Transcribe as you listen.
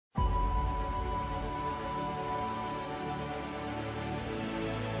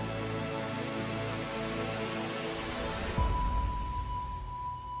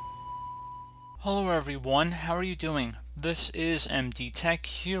Hello everyone, how are you doing? This is MD Tech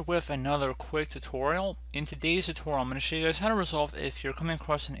here with another quick tutorial. In today's tutorial, I'm going to show you guys how to resolve if you're coming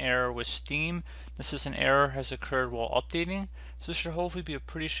across an error with Steam. This is an error has occurred while updating. So this should hopefully be a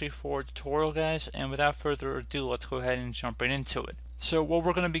pretty straightforward tutorial, guys. And without further ado, let's go ahead and jump right into it. So what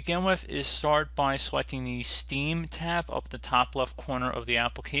we're going to begin with is start by selecting the Steam tab up the top left corner of the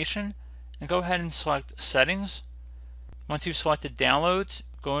application. And go ahead and select Settings. Once you've selected Downloads,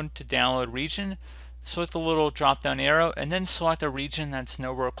 go into Download Region, select the little drop down arrow, and then select a region that's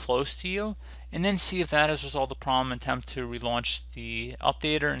nowhere close to you, and then see if that has resolved the problem. Attempt to relaunch the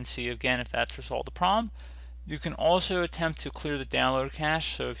updater and see again if that's resolved the problem. You can also attempt to clear the download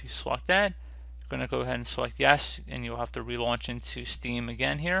cache, so if you select that, you're going to go ahead and select yes, and you'll have to relaunch into Steam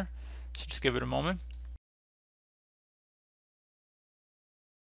again here. So just give it a moment.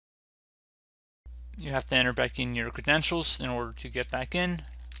 You have to enter back in your credentials in order to get back in.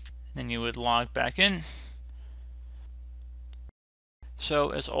 Then you would log back in. So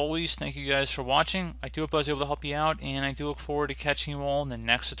as always, thank you guys for watching. I do hope I was able to help you out, and I do look forward to catching you all in the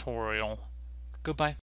next tutorial. Goodbye.